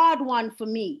a hard one for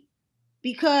me,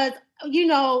 because,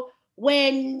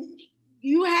 when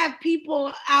you have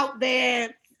people out there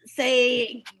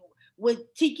saying,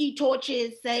 with tiki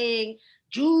torches, saying,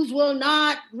 Jews will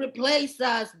not replace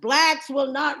us, Blacks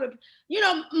will not,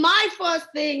 my first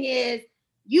thing is,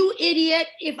 you idiot,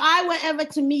 if I were ever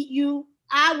to meet you,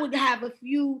 I would have a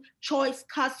few choice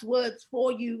cuss words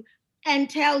for you and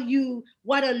tell you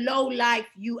what a low life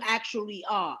you actually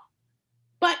are.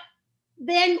 But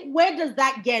then where does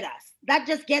that get us? That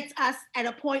just gets us at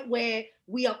a point where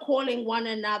we are calling one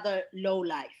another low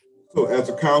life. So as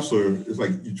a counselor, it's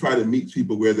like you try to meet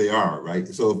people where they are, right?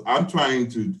 So if I'm trying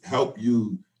to help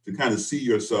you to kind of see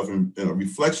yourself in a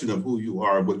reflection of who you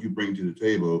are, what you bring to the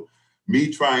table,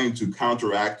 me trying to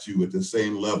counteract you at the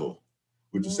same level,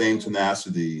 with the same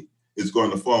tenacity, is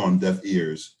going to fall on deaf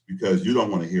ears because you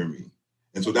don't want to hear me.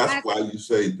 And so that's why you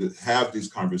say that have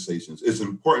these conversations. It's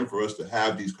important for us to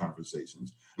have these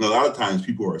conversations. And a lot of times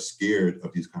people are scared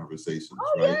of these conversations,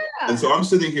 right? Yeah. And so I'm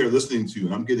sitting here listening to you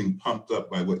and I'm getting pumped up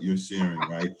by what you're sharing,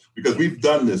 right? Because we've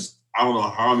done this, I don't know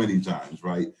how many times,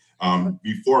 right?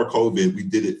 Before COVID, we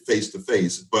did it face to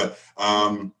face. But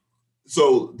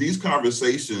so these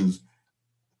conversations,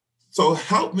 so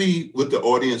help me with the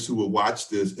audience who will watch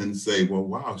this and say, well,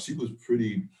 wow, she was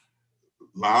pretty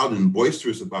loud and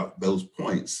boisterous about those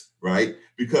points, right?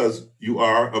 Because you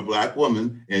are a Black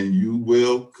woman and you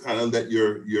will kind of let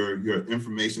your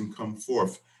information come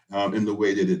forth in the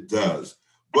way that it does.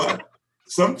 But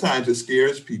sometimes it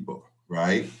scares people,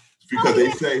 right? Because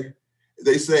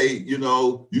they say,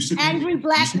 you should be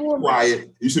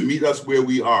quiet. You should meet us where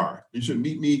we are. You should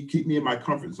keep me in my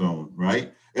comfort zone,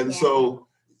 right? And so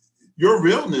your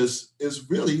realness is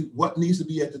really what needs to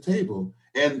be at the table.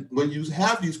 And when you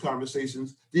have these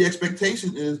conversations, the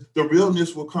expectation is the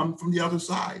realness will come from the other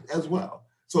side as well.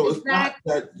 So it's not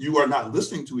that you are not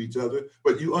listening to each other,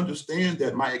 but you understand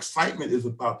that my excitement is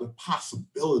about the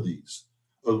possibilities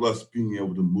of us being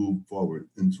able to move forward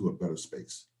into a better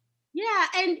space. Yeah,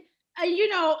 and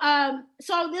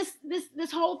so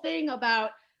this whole thing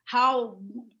about how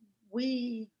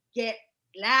we get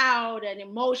loud and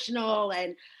emotional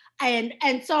and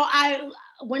so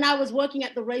when I was working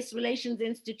at the Race Relations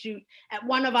Institute at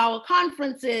one of our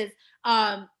conferences,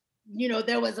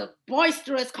 there was a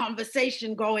boisterous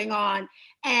conversation going on,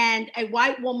 and a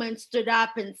white woman stood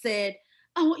up and said,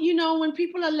 "Oh, when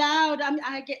people are loud,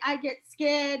 I get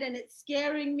scared, and it's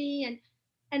scaring me."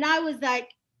 And I was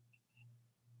like,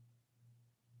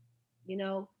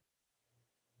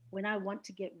 when I want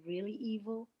to get really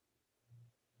evil,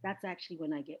 that's actually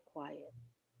when I get quiet.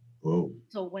 Oh.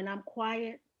 So when I'm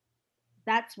quiet,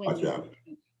 that's when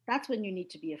you need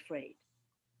to be afraid.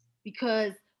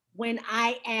 Because when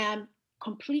I am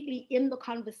completely in the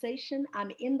conversation,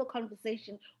 I'm in the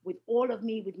conversation with all of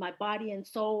me, with my body and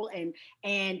soul,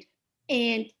 and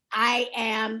I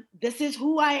am, this is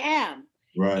who I am.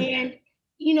 Right.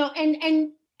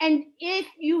 And if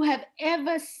you have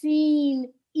ever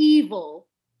seen evil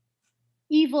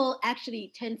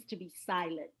actually tends to be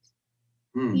silent.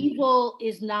 Evil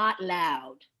is not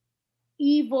loud.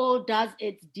 Evil does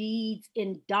its deeds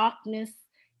in darkness,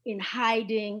 in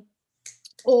hiding,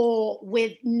 or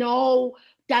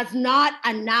does not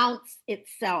announce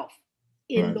itself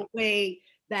in the way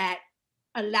that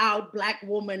a loud Black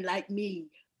woman like me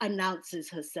announces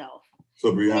herself.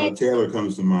 So Breonna Taylor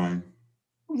comes to mind.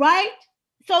 Right?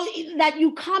 So that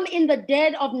you come in the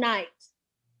dead of night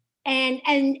and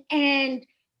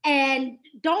and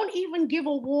don't even give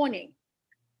a warning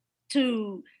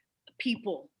to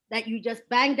people, that you just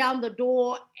bang down the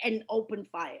door and open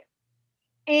fire.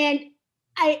 And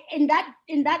I in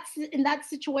that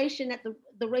situation at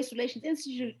the Race Relations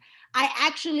Institute, I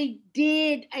actually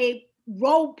did a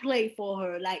role play for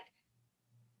her, like,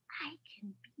 I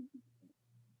can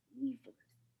be the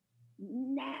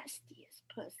evilest, nastiest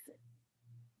person,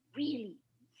 really,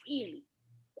 really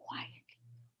quietly.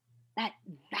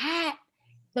 That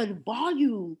the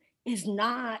volume is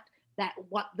not that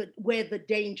what the where the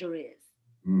danger is.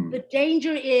 The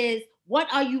danger is, what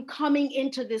are you coming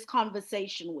into this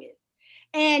conversation with?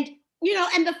 And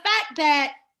and the fact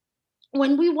that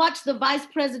when we watch the vice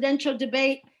presidential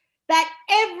debate, that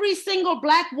every single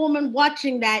Black woman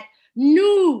watching that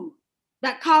knew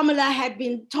that Kamala had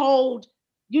been told,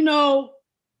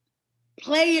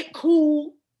 play it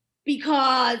cool,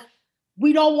 because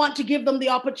we don't want to give them the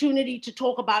opportunity to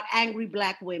talk about angry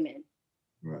Black women.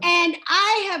 Right. And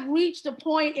I have reached a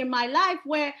point in my life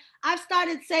where I've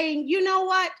started saying, you know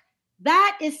what?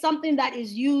 That is something that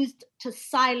is used to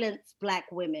silence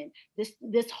Black women,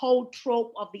 this whole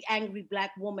trope of the angry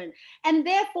Black woman. And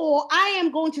therefore, I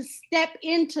am going to step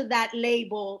into that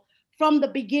label from the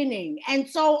beginning. And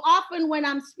so often when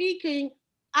I'm speaking,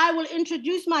 I will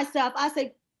introduce myself. I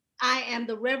say, I am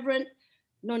the Reverend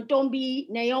Nontombi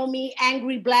Naomi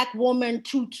Angry Black Woman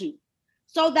Tutu,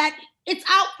 so that it's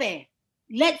out there.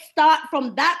 Let's start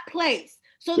from that place,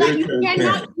 so that you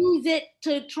cannot use it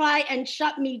to try and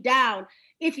shut me down.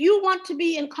 If you want to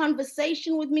be in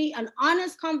conversation with me, an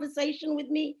honest conversation with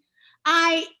me,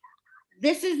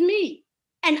 this is me.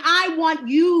 And I want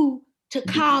you to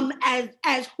come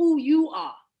as who you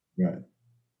are. Right.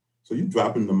 So you're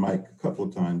dropping the mic a couple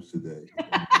of times today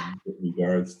with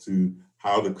regards to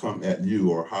how to come at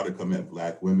you or how to come at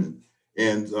Black women.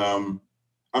 And I'm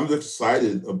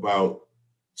excited about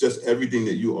just everything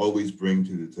that you always bring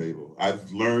to the table.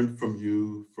 I've learned from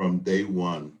you from day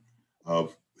one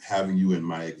of having you in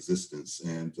my existence.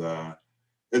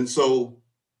 And so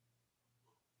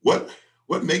what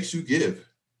makes you give?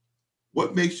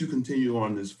 What makes you continue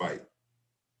on this fight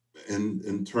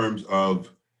in terms of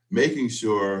making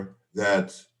sure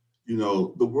that,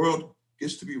 the world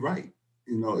gets to be right?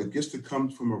 It gets to come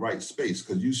from a right space,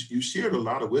 because you shared a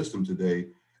lot of wisdom today,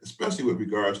 especially with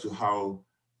regards to how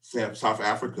South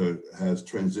Africa has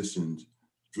transitioned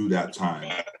through that time.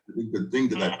 I think the thing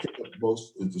that I picked up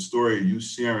most is the story of you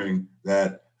sharing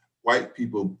that white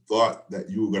people thought that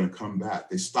you were going to come back.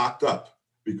 They stocked up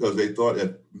because they thought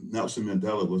if Nelson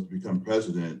Mandela was to become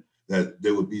president, that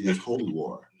there would be this holy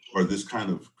war or this kind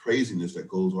of craziness that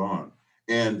goes on.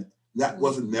 And that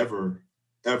wasn't never,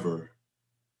 ever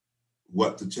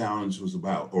what the challenge was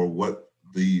about, or what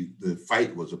the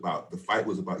fight was about. The fight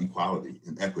was about equality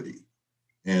and equity.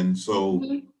 And so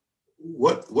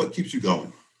what keeps you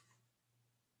going?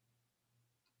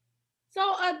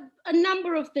 So a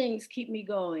number of things keep me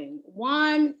going.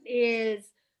 One is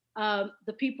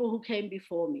the people who came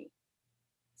before me.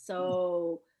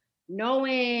 So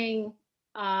knowing,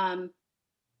 only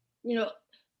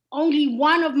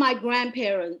one of my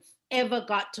grandparents ever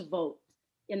got to vote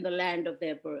in the land of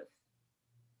their birth.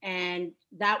 And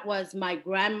that was my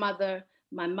grandmother,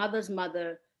 my mother's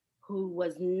mother, who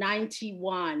was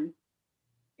 91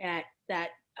 at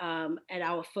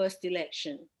our first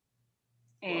election,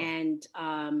 and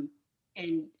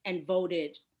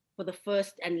voted for the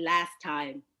first and last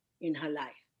time in her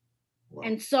life. Wow.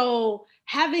 And so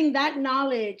having that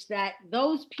knowledge that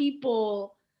those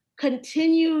people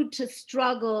continued to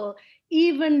struggle,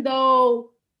 even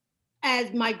though,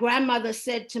 as my grandmother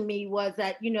said to me, was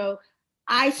that,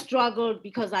 I struggled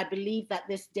because I believed that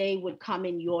this day would come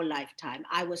in your lifetime.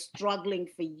 I was struggling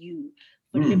for you,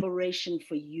 for liberation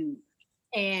for you.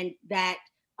 And that,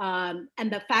 and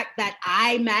the fact that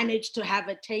I managed to have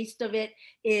a taste of it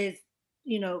is,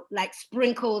 like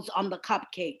sprinkles on the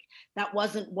cupcake. That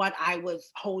wasn't what I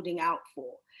was holding out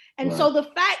for. And so the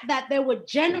fact that there were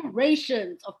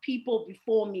generations of people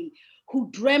before me who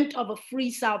dreamt of a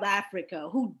free South Africa,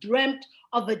 who dreamt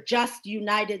of a just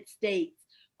United States,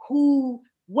 who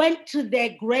went to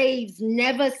their graves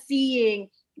never seeing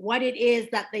what it is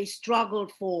that they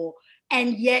struggled for,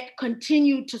 and yet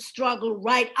continued to struggle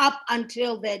right up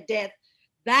until their death,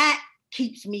 that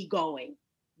keeps me going.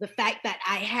 The fact that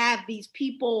I have these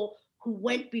people who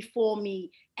went before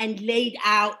me and laid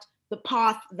out the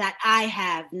path that I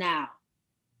have now.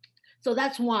 So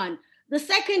that's one. The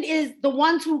second is the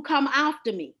ones who come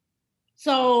after me.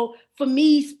 So for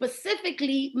me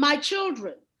specifically, my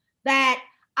children, that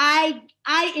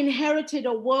I inherited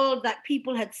a world that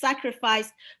people had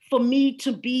sacrificed for me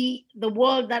to be the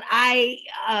world that I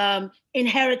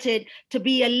inherited to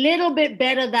be a little bit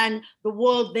better than the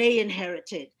world they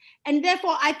inherited. And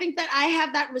therefore, I think that I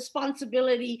have that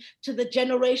responsibility to the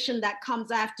generation that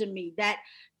comes after me, that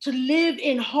to live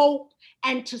in hope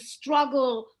and to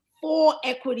struggle for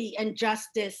equity and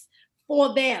justice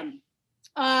for them.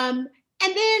 And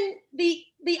then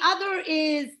the other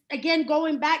is, again,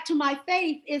 going back to my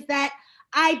faith, is that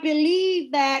I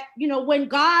believe that, when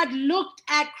God looked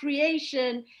at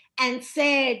creation and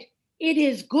said, it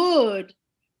is good,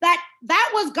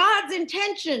 that was God's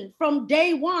intention from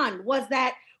day one, was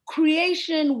that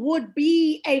creation would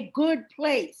be a good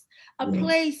place, a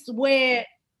place where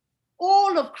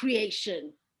all of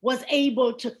creation was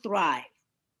able to thrive.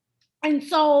 And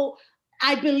so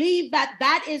I believe that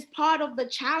that is part of the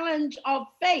challenge of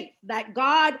faith, that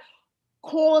God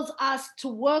calls us to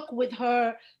work with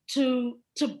her to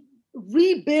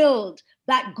rebuild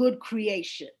that good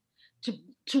creation, to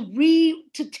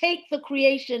take the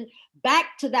creation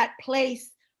back to that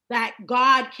place that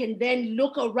God can then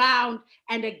look around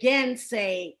and again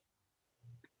say,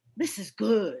 this is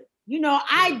good.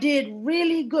 I did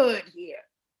really good here.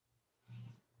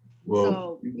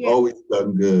 Well, you've always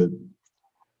done good.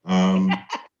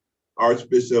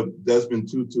 Archbishop Desmond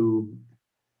Tutu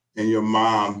and your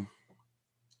mom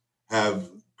have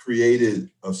created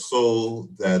a soul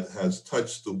that has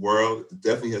touched the world. It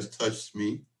definitely has touched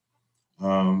me.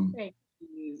 Thank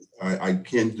you. I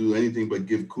can't do anything but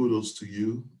give kudos to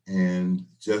you, and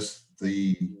just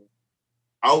the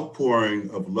outpouring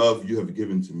of love you have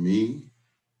given to me,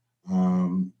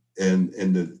 and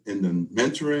the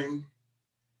mentoring,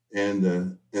 and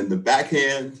the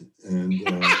backhand, and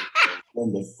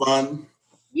the fun.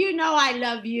 I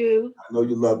love you. I know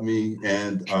you love me,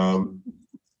 and I'm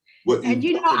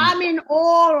in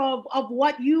awe of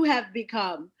what you have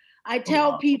become. I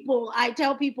tell people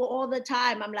all the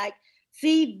time, I'm like,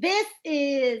 see, this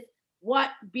is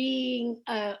what being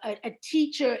a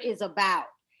teacher is about.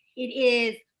 It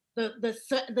is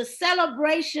the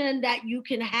celebration that you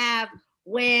can have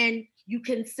when you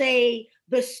can say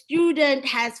the student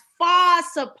has far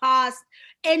surpassed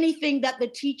anything that the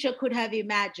teacher could have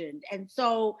imagined. And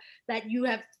so that you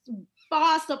have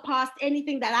far surpassed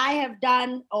anything that I have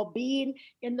done or been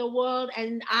in the world.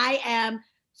 And I am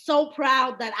so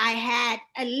proud that I had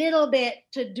a little bit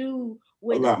to do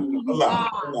with who you are.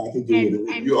 A lot to do with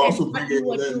it. You also bring it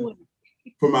in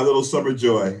for my little Summer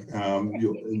Joy.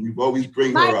 You've always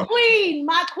bring her up.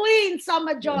 My queen,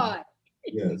 Summer Joy.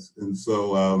 Yes. And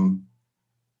so,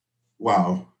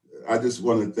 wow. I just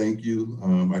want to thank you.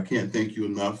 I can't thank you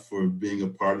enough for being a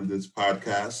part of this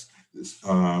podcast.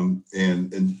 And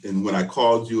when I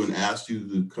called you and asked you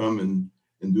to come and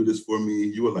do this for me,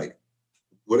 you were like,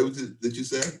 what was it that you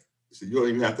said? I said, you don't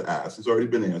even have to ask. It's already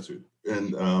been answered.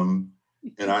 And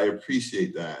I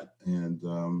appreciate that. And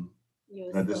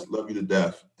I just love you to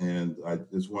death. And I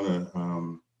just want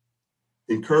to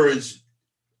encourage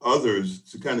others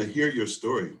to kind of hear your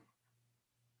story.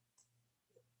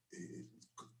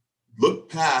 Look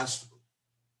past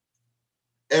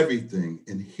everything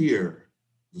and hear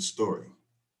the story,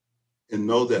 and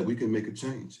know that we can make a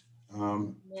change.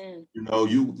 You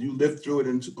lived through it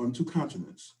on two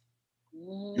continents.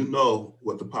 You know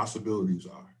what the possibilities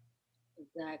are.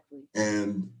 Exactly.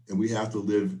 And we have to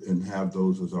live and have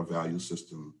those as our value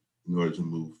system in order to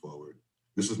move forward.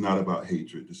 This is not about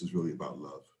hatred. This is really about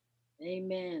love.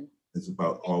 Amen. It's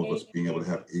about all of us being able to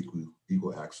have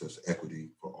equal access,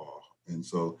 equity for all. And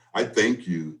so I thank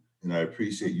you, and I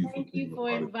appreciate you. Thank you for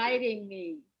inviting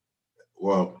me.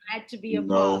 Well, glad to be a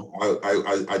part.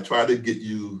 I try to get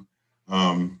you.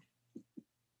 One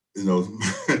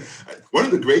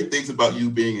of the great things about you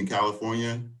being in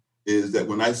California is that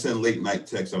when I send late night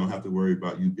texts, I don't have to worry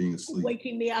about you being asleep.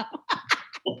 Waking me up.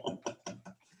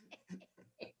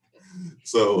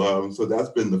 So that's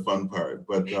been the fun part.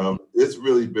 But it's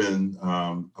really been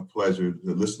a pleasure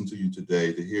to listen to you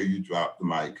today, to hear you drop the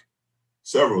mic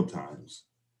several times,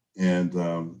 and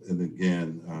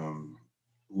again,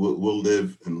 we'll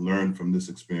live and learn from this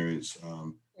experience.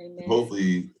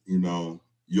 Hopefully,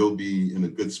 you'll be in a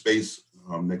good space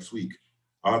next week.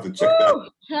 I'll have to check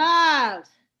that. Charles,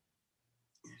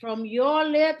 from your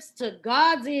lips to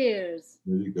God's ears.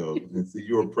 There you go. And see,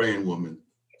 you're a praying woman,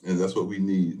 and that's what we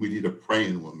need. We need a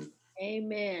praying woman.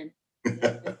 Amen.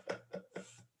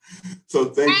 So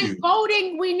thank you.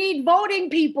 Voting, we need voting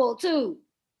people too.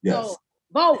 Yes. So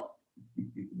vote.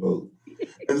 Vote.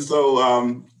 And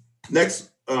so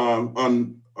next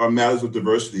on our Matters of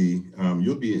Diversity,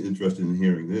 you'll be interested in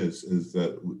hearing this, is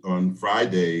that on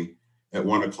Friday at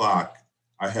 1:00,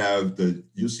 I have the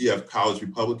UCF College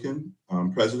Republican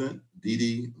President,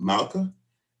 Didi Malka,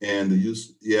 and the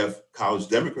UCF College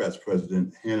Democrats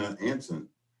President, Hannah Anson,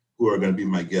 who are going to be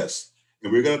my guests.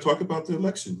 And we're going to talk about the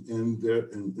election and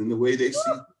the way they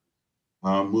see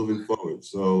moving forward.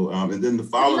 So, and then the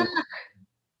following,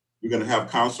 we're going to have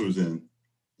counselors in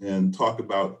and talk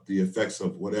about the effects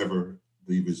of whatever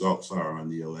the results are on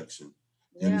the election.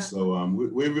 Yeah. And so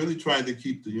we're really trying to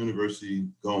keep the university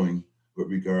going with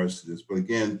regards to this. But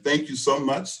again, thank you so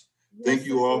much. Yes, thank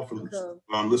you all for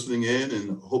listening in,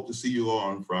 and hope to see you all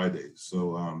on Friday.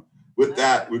 So with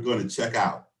that, we're going to check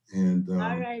out, and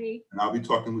I'll be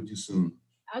talking with you soon.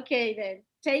 Okay, then.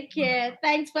 Take care.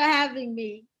 Thanks for having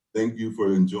me. Thank you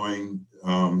for enjoying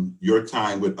your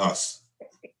time with us.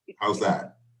 How's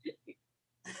that?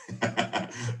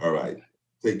 All right.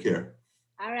 Take care.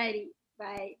 All righty.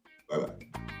 Bye. Bye-bye.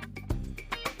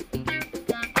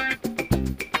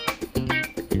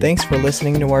 Thanks for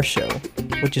listening to our show,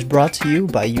 which is brought to you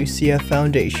by UCF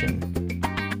Foundation.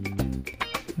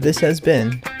 This has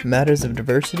been Matters of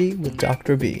Diversity with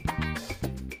Dr. B.